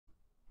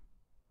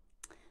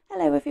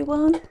Hello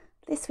everyone,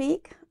 this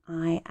week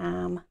I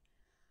am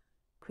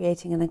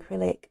creating an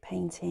acrylic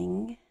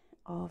painting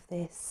of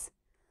this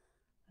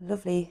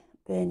lovely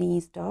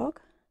Bernese dog.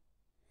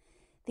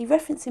 The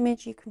reference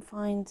image you can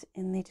find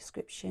in the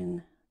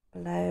description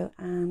below,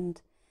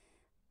 and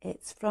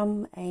it's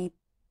from a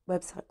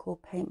website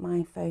called Paint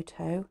My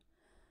Photo,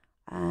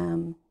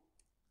 and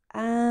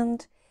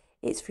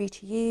it's free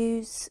to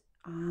use,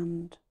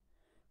 and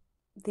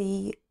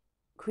the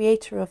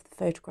creator of the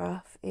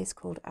photograph is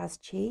called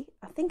Aschi.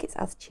 I think it's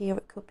Aschi, or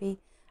it could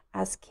be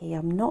Aschi.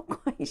 I'm not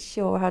quite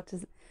sure how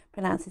to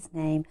pronounce his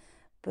name,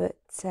 but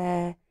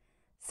so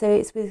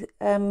it's with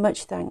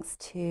much thanks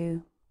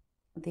to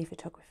the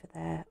photographer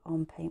there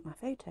on Paint My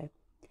Photo.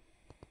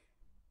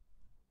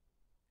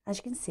 As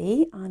you can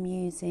see, I'm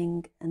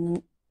using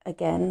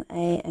again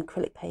an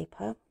acrylic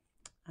paper,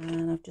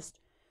 and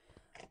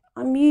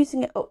I'm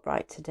using it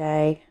upright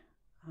today.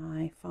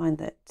 I find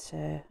that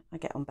I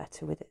get on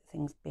better with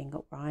things being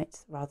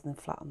upright rather than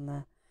flat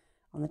on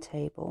the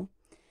table.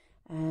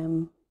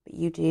 But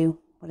you do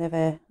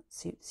whatever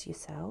suits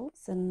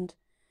yourselves. And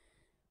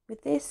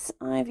with this,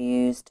 I've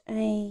used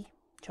a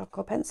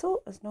charcoal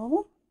pencil as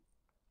normal,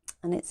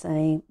 and it's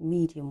a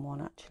medium one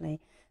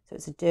actually. So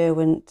it's a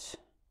Derwent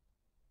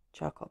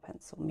charcoal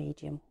pencil,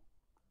 medium,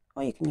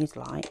 or you can use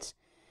light.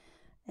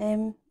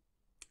 And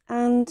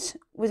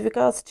with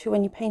regards to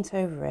when you paint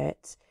over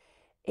it,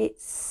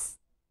 it's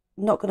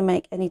not going to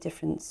make any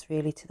difference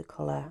really to the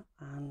colour,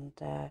 and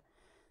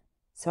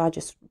so I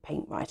just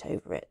paint right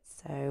over it,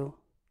 so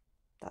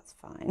that's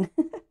fine.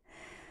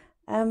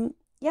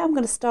 Yeah, I'm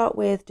going to start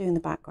with doing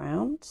the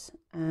background,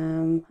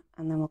 and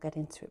then we'll get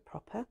into it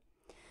proper.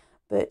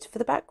 But for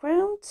the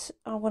background,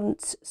 I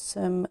want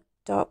some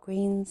dark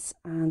greens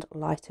and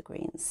lighter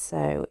greens.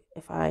 So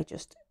if I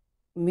just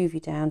move you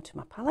down to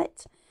my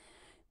palette,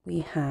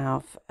 we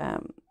have,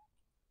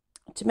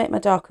 to make my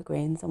darker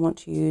greens, I want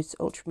to use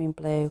Ultramarine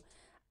Blue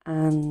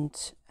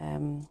and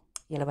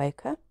yellow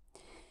ochre.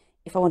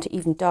 If I want it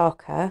even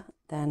darker,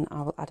 then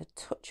I will add a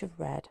touch of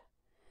red.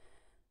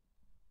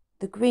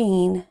 The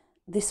green,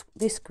 this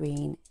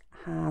green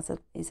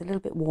is a little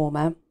bit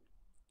warmer,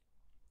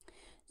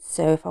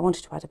 so if I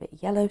wanted to add a bit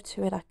of yellow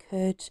to it, I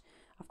could.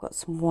 I've got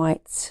some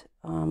white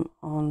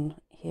on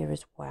here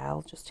as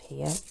well, just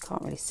here. You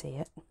can't really see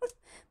it.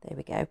 There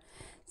we go.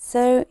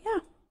 So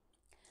yeah,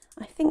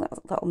 I think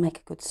that'll make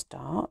a good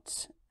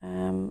start.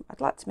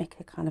 I'd like to make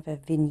a kind of a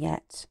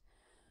vignette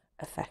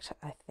effect,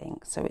 I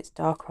think, so it's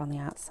darker on the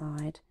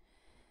outside.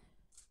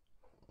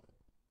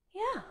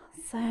 Yeah,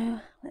 so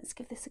let's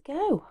give this a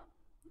go.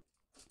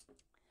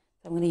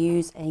 So I'm going to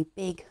use a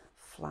big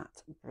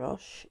flat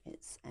brush.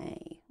 It's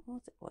a,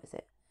 what is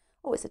it?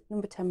 Oh, it's a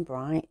number 10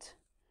 bright.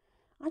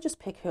 I just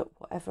pick up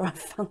whatever I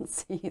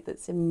fancy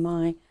that's in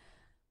my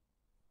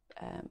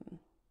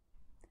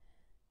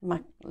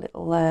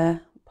little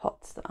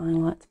pots that I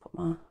like to put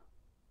my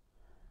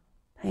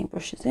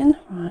paintbrushes in.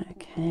 Right,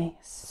 okay,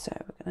 so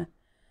we're going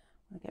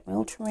to get my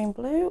ultramarine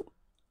blue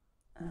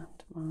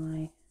and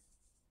my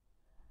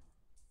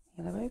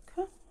yellow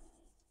ochre.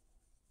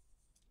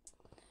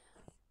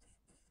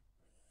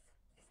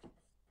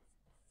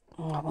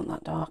 Oh, I want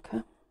that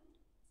darker.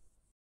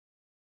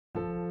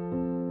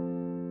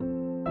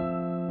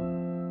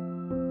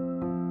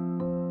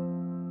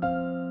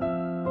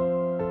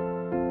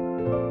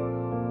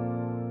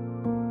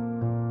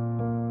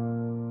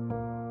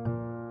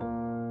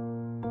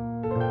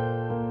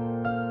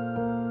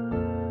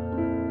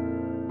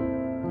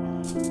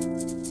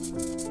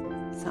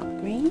 Sap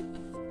green.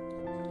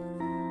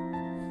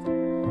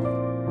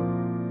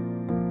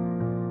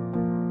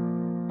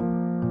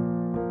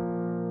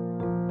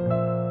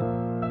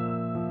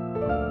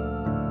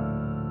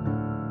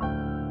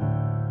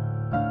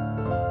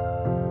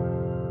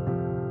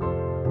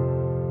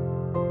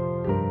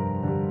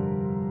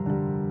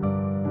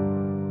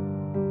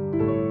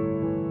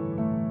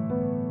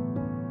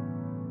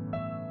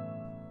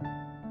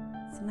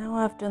 So now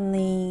I've done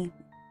the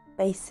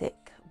basic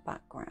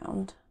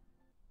background,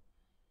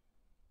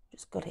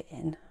 just got it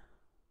in.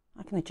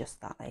 I can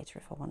adjust that later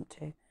if I want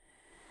to.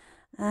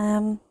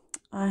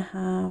 I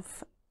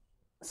have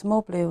some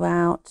more blue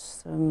out,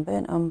 some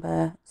burnt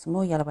umber, some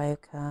more yellow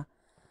ochre,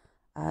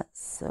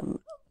 that's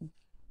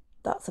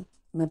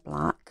my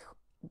black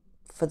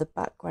for the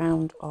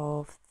background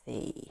of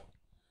the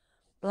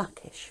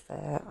blackish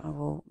fur. I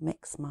will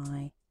mix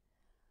my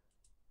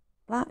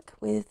black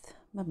with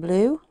my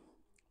blue,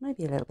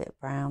 maybe a little bit of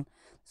brown,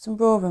 some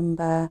raw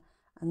umber,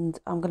 and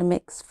I'm going to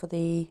mix for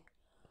the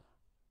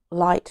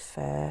light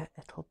fur.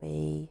 It'll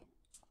be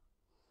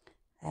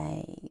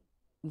a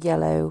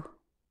yellow,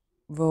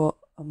 raw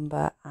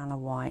umber and a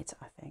white,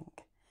 I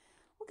think.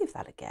 We'll give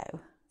that a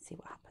go, see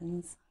what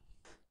happens.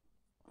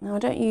 Now I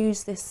don't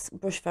use this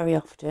brush very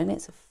often,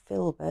 it's a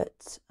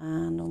filbert,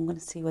 and I'm going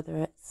to see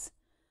whether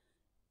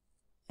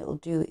it'll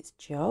do its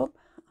job.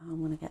 I'm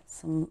going to get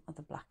some of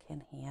the black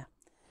in here.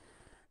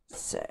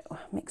 So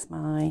mix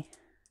my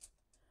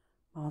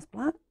Mars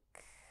black,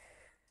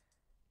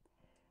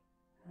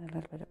 and a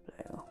little bit of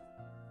blue.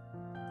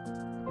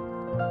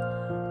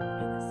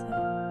 Get this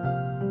in.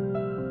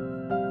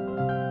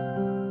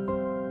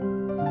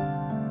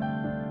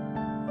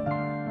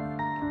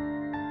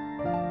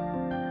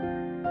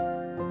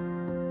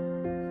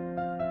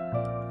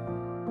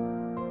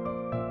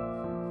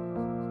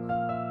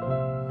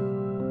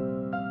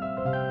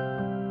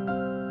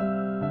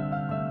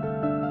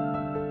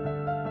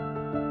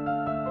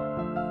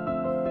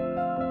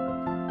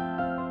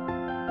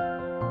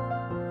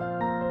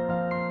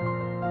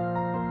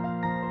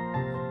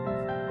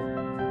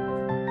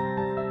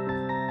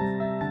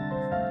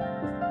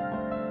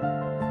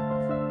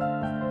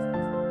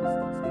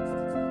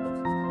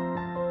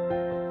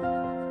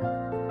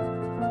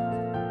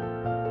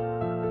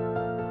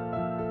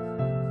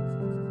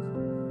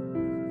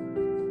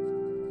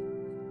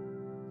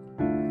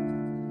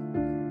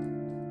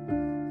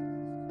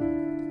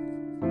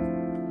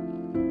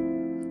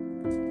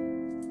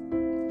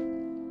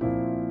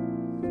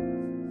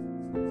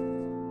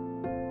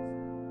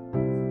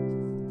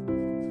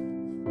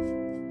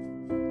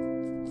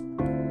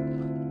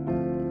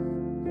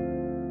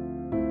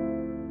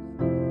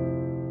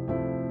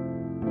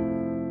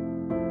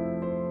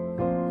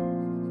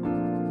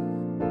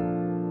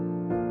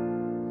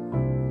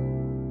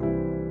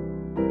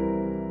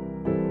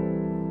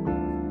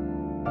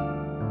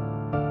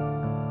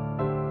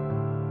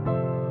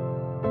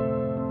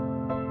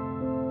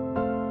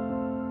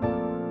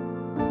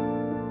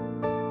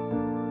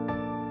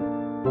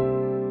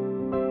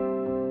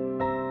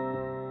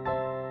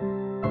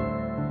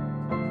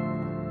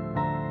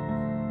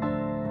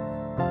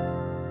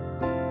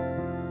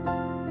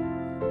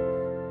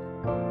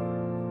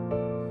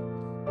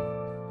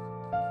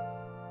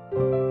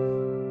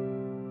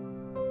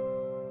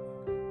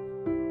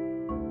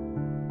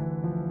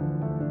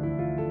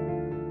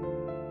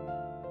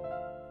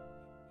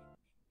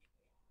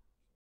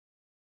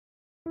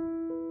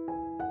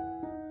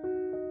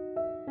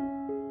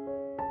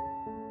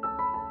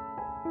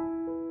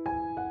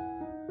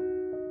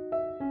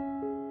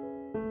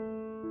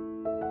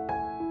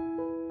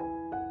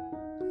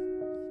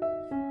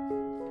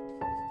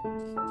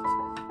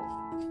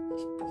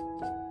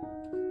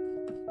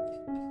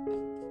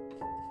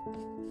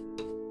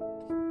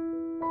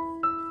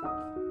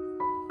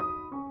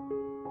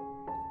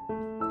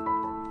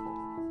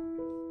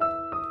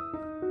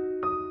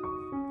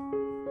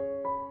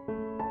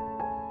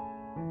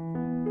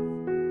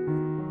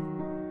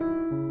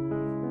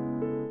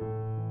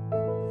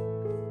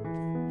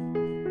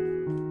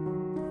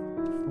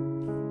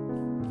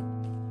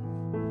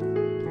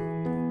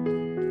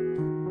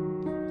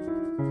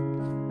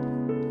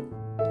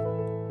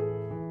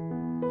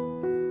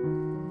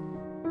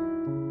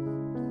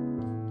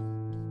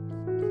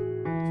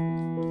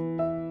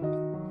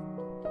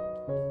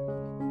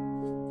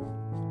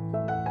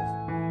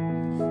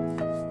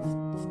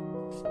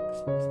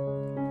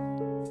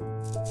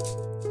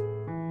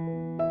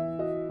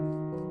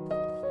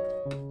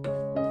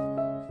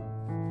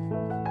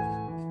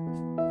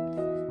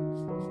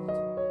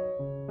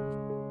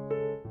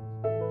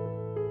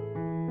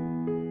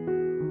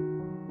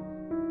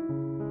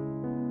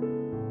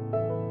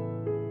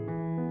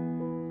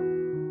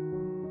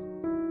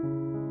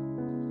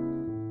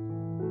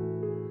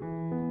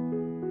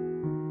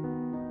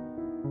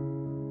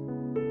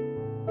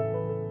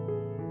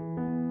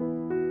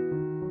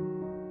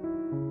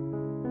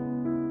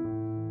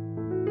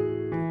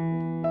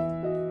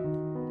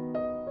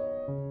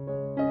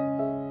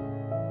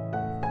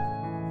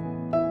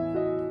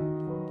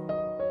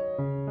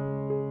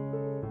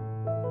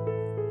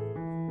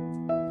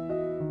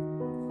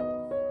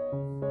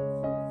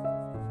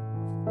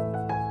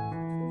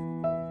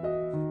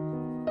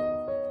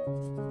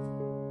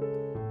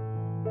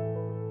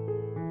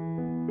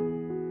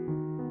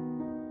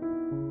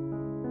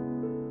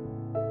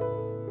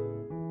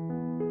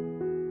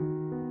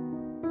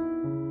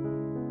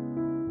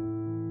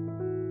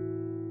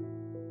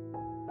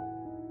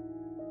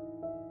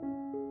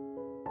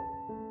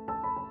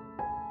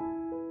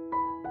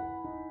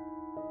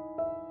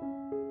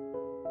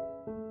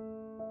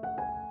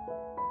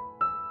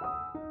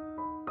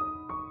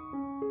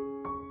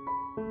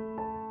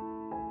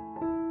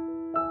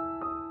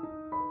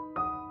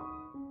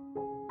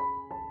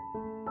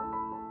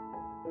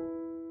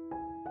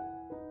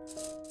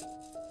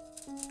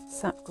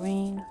 sap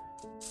green,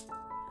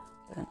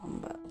 burnt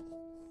umber.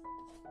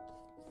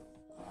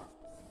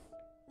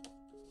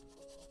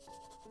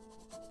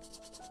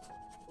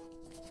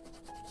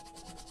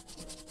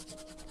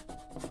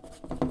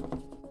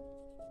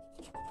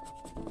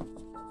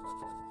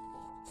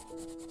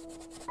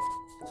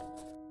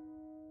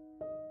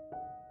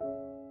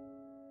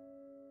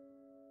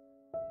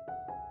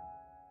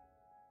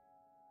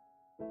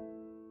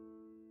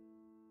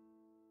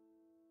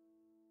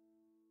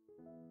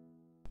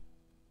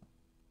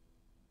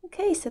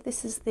 Okay, so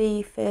this is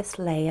the first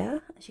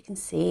layer. As you can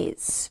see,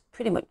 it's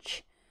pretty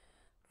much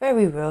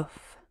very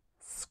rough,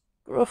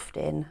 scruffed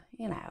in,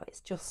 you know, it's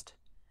just,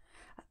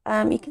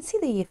 you can see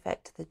the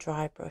effect of the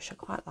dry brush. I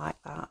quite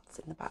like that, it's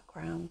in the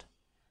background.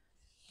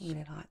 I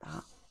really like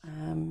that.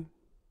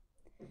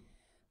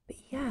 But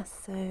yeah,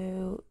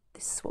 so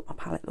this is what my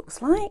palette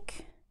looks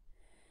like.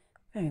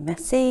 Very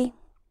messy,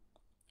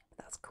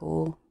 but that's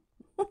cool.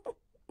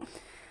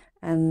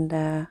 And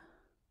I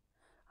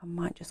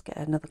might just get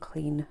another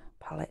clean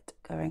palette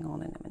going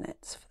on in a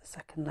minute for the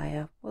second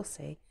layer. We'll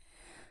see.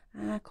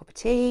 Cup of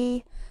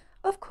tea,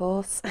 of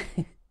course.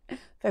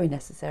 Very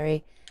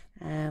necessary.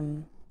 But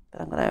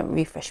I'm going to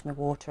refresh my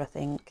water, I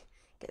think.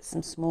 Get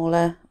some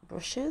smaller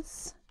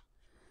brushes.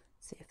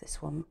 See if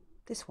this one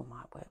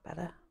might work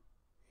better.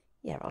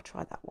 Yeah, I'll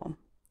try that one.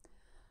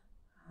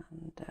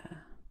 And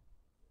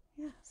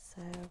yeah,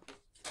 so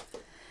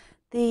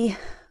the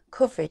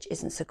coverage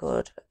isn't so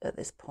good at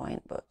this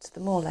point, but the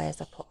more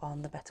layers I put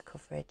on, the better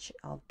coverage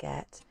I'll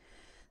get.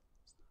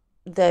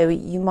 Though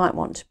you might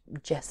want to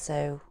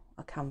gesso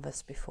a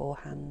canvas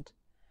beforehand.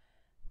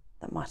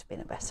 That might have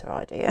been a better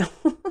idea.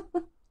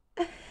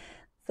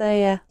 So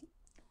yeah,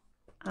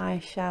 I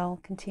shall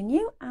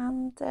continue,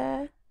 and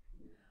I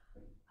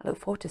look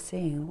forward to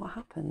seeing what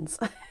happens.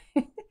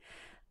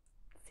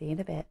 See you in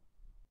a bit.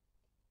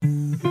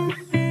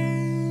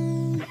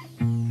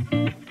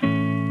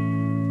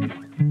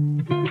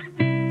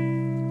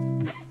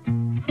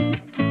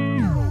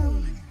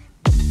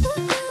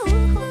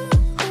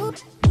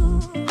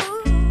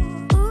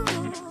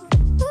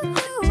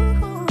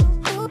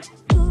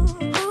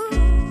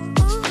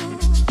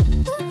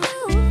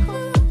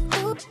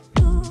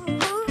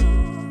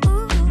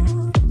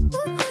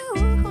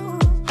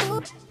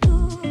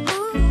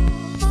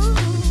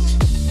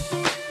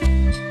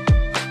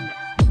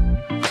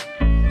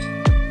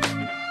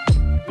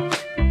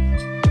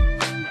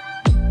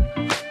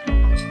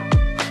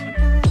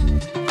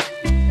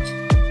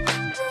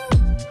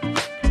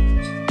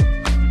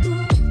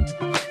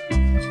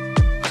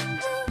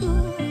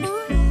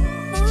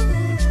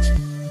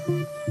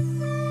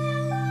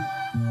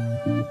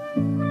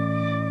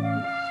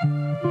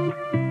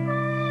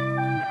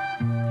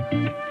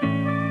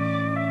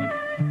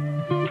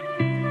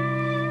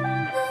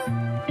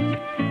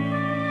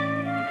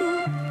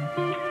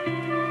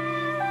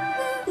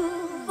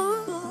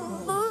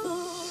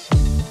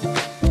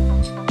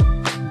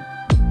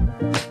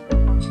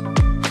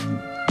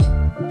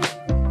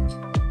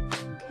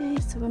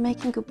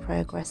 Making good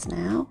progress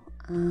now,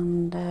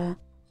 and I'm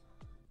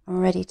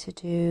ready to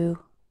do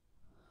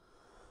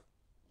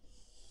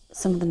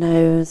some of the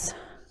nose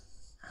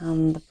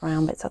and the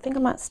brown bits. I think I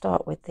might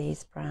start with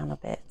these browner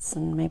bits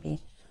and maybe a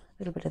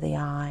little bit of the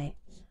eye.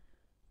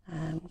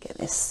 Get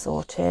this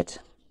sorted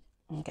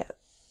and get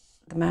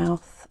the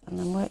mouth, and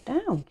then work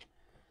down.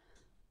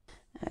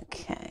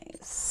 Okay,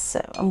 so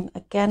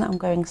I'm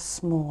going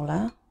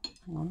smaller.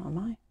 Hang on, am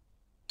I?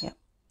 Yep.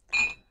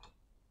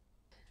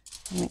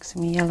 I'm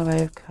mixing my yellow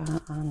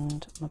ochre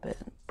and my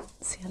burnt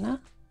sienna.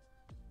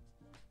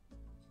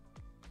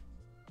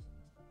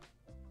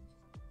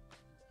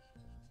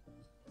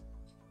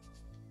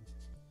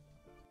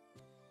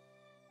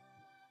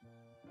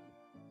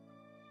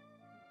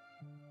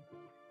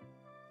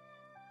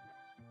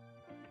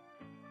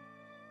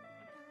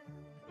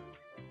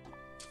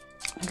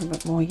 A little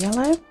bit more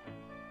yellow.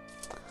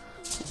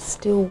 It's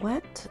still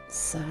wet,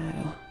 so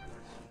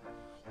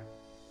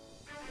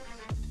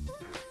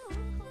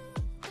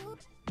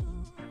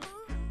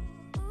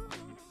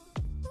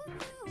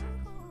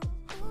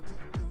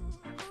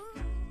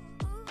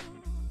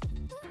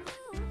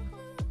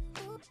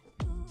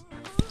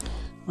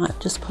might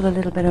just put a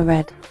little bit of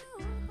red,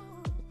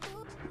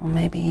 or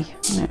maybe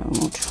no,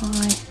 we'll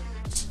try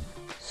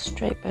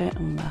straight burnt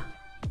umber.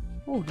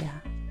 Oh yeah,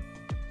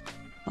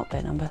 not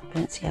burnt umber,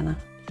 burnt sienna.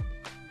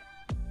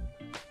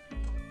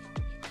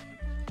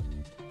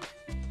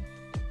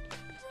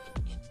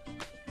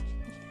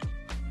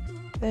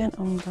 Burnt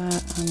umber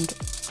and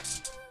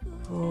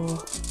raw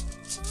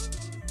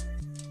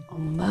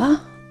umber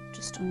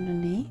just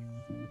underneath.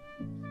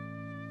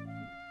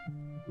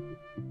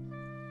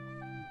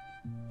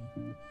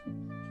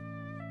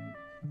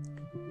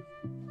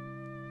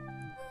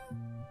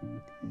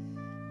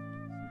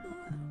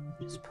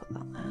 Just put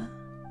that there.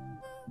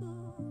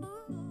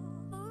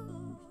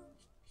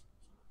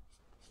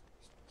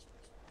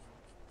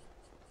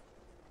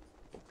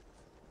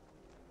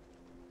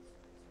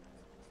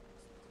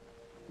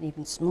 An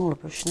even smaller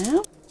brush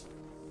now.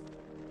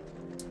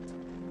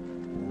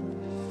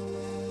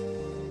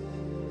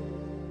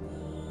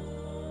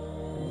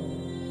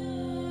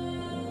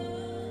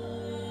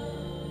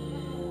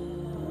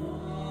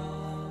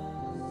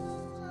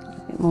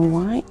 more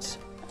white.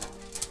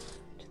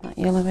 Do that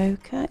yellow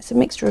ochre. It's a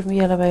mixture of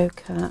yellow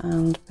ochre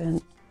and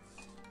burnt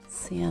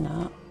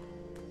sienna.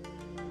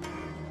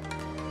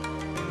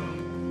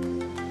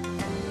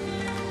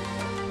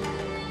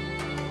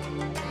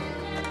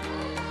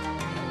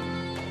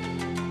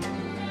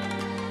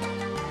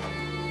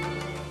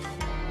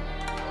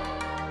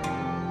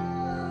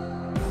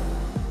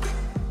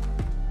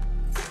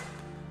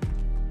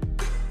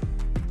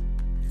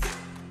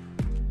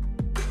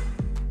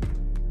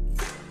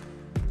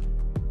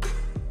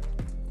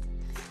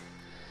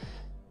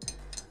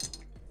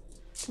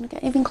 Can we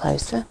get even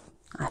closer?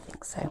 I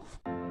think so.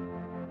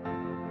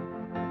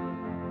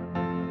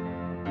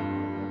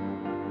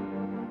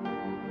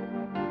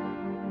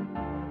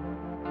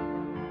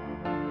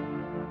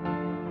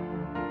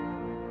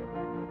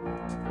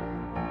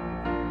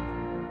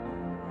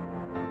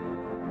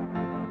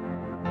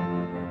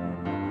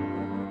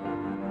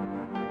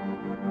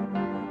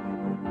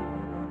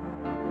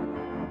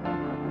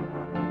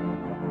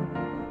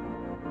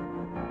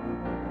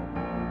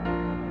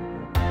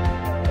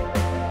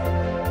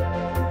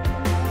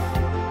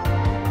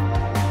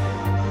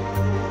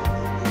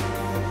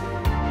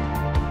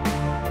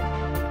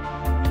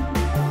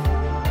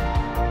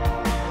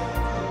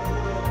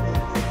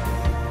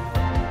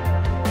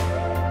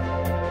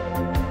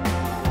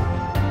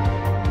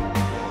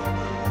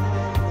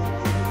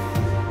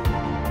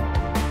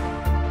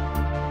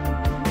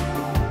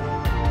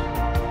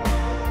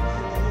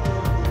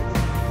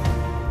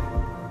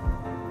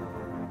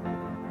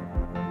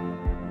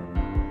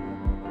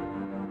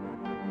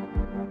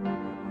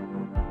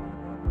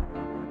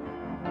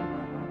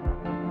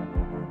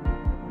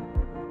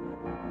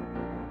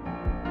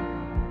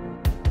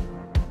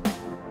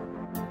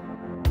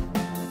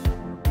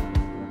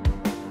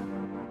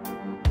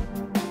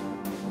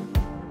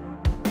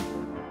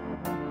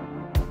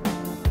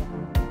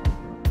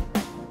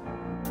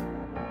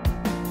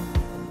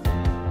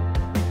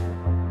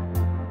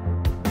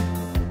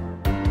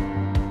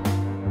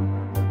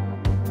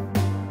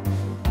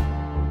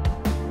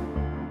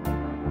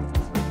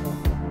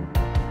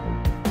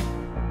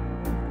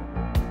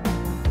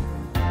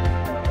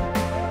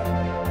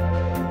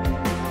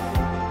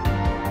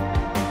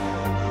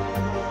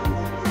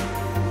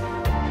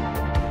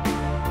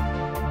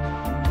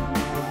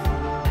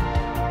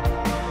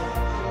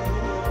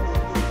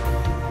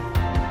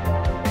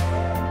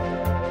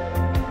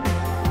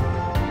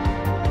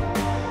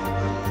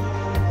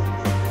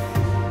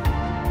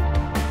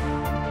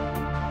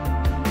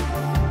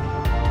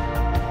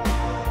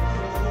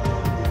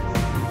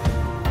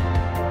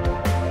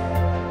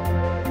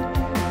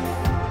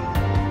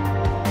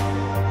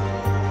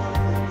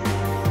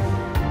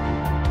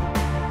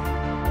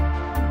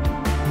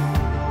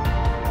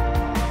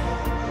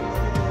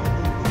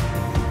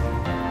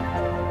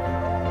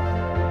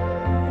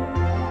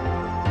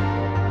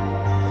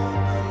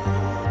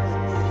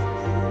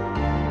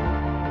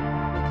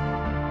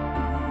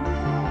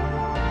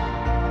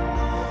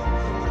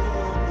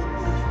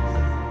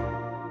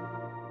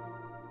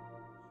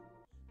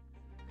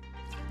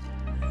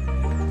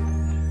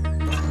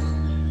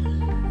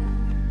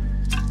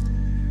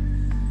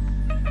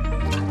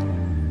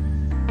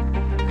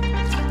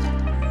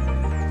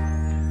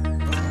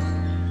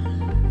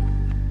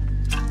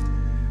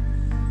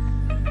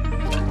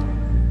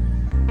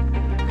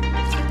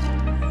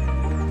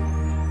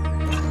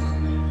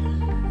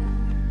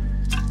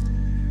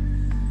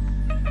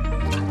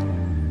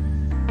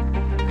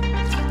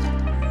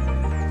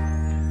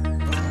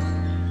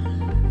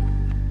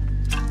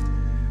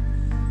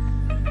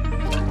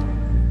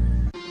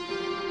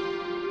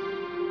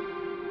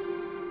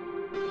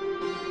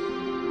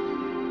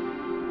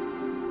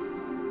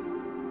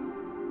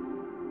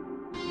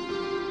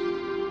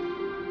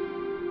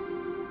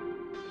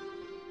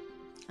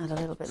 Add a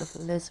little bit of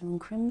Alizaren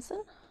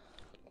crimson.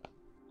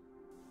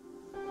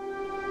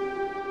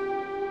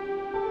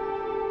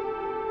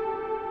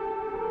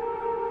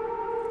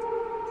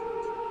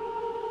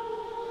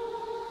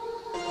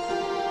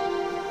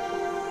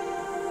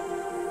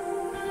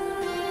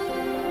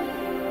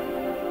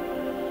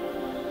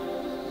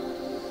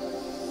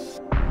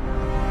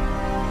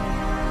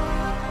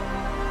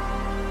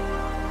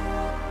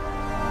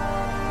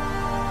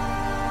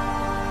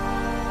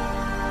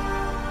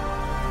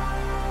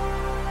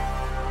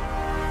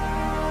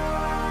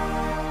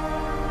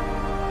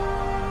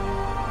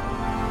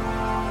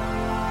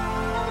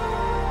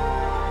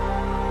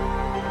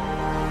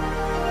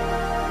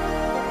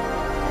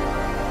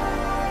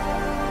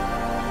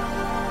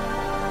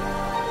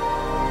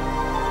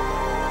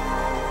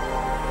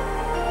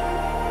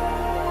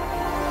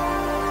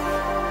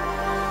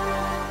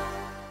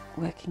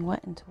 Working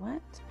wet into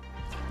wet.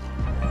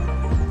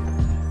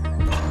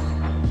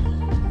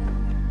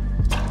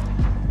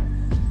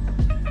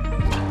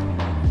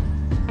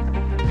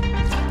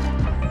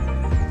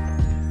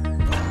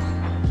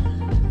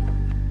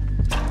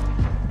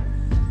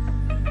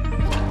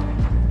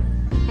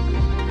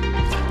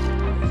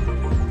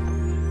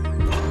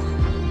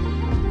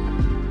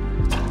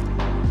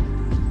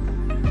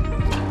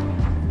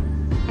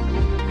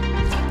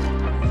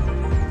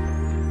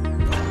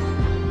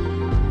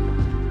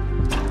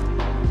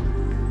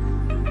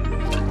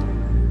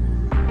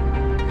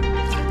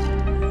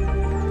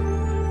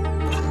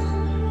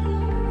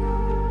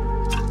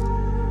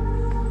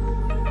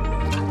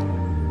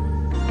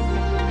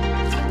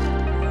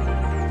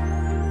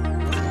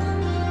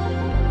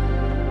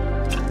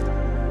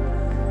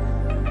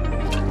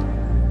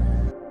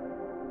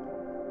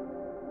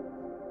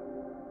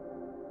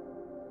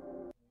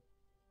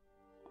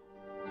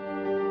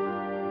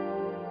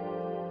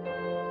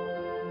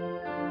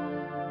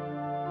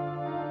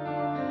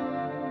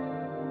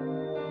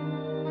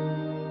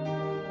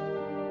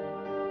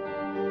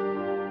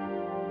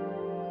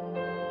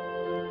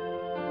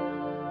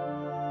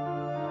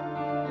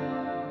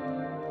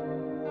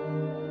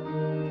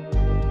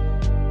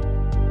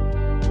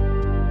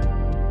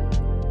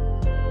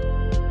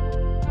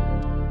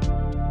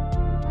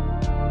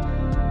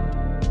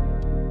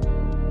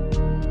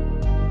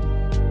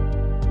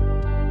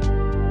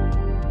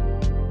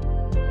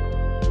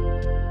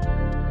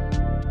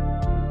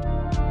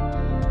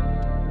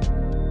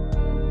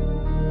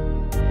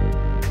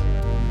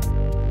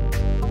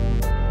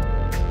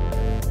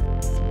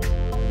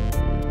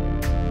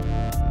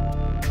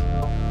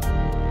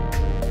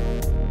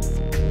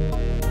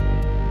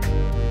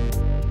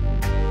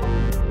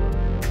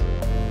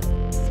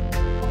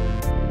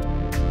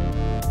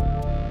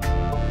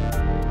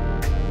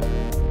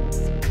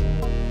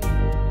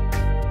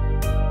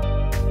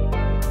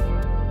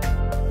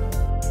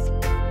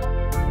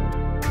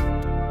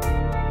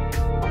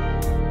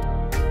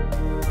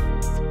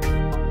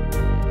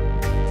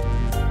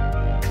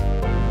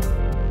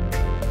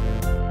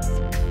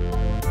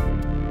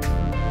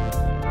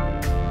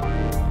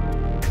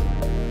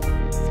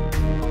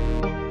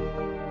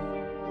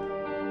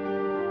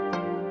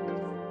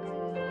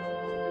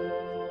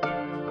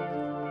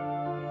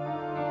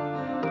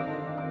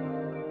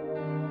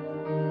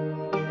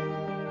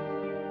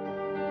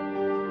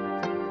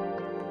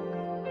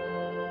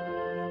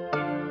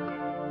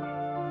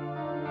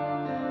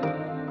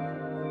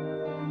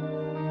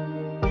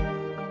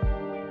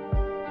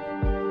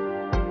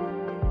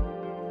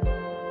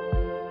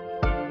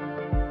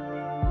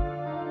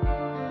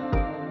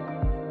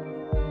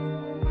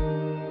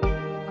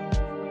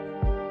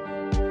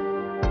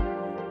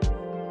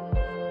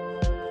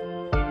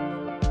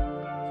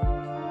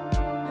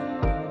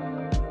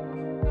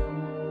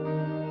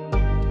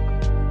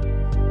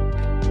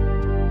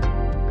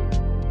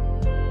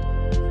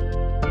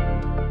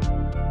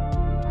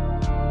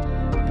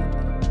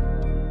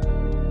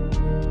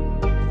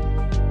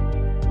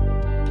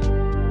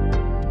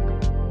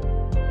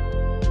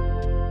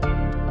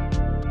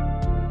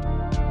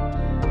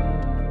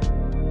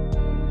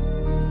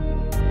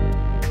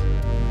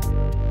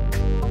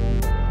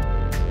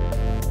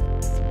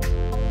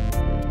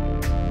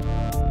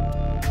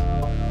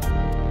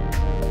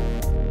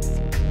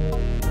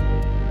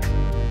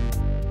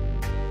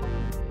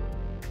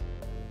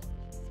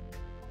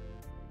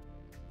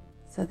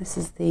 So this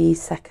is the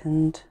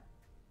second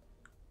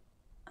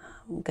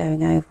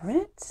going over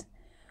it,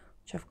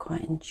 which I've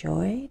quite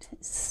enjoyed.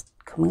 It's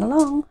coming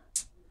along,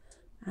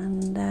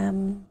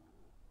 and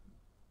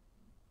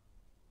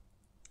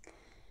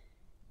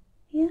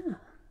yeah,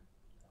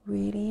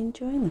 really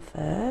enjoying the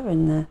fur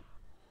and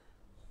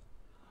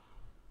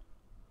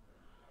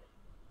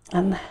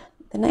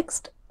the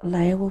next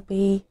layer will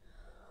be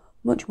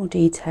much more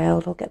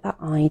detailed. I'll get that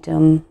eye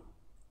done,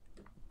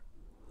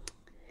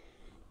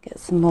 get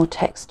some more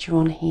texture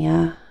on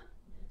here,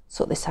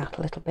 sort this out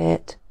a little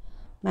bit.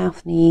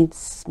 Mouth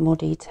needs more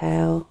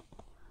detail,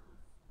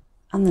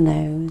 and the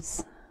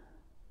nose,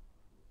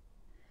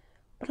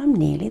 but I'm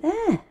nearly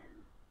there.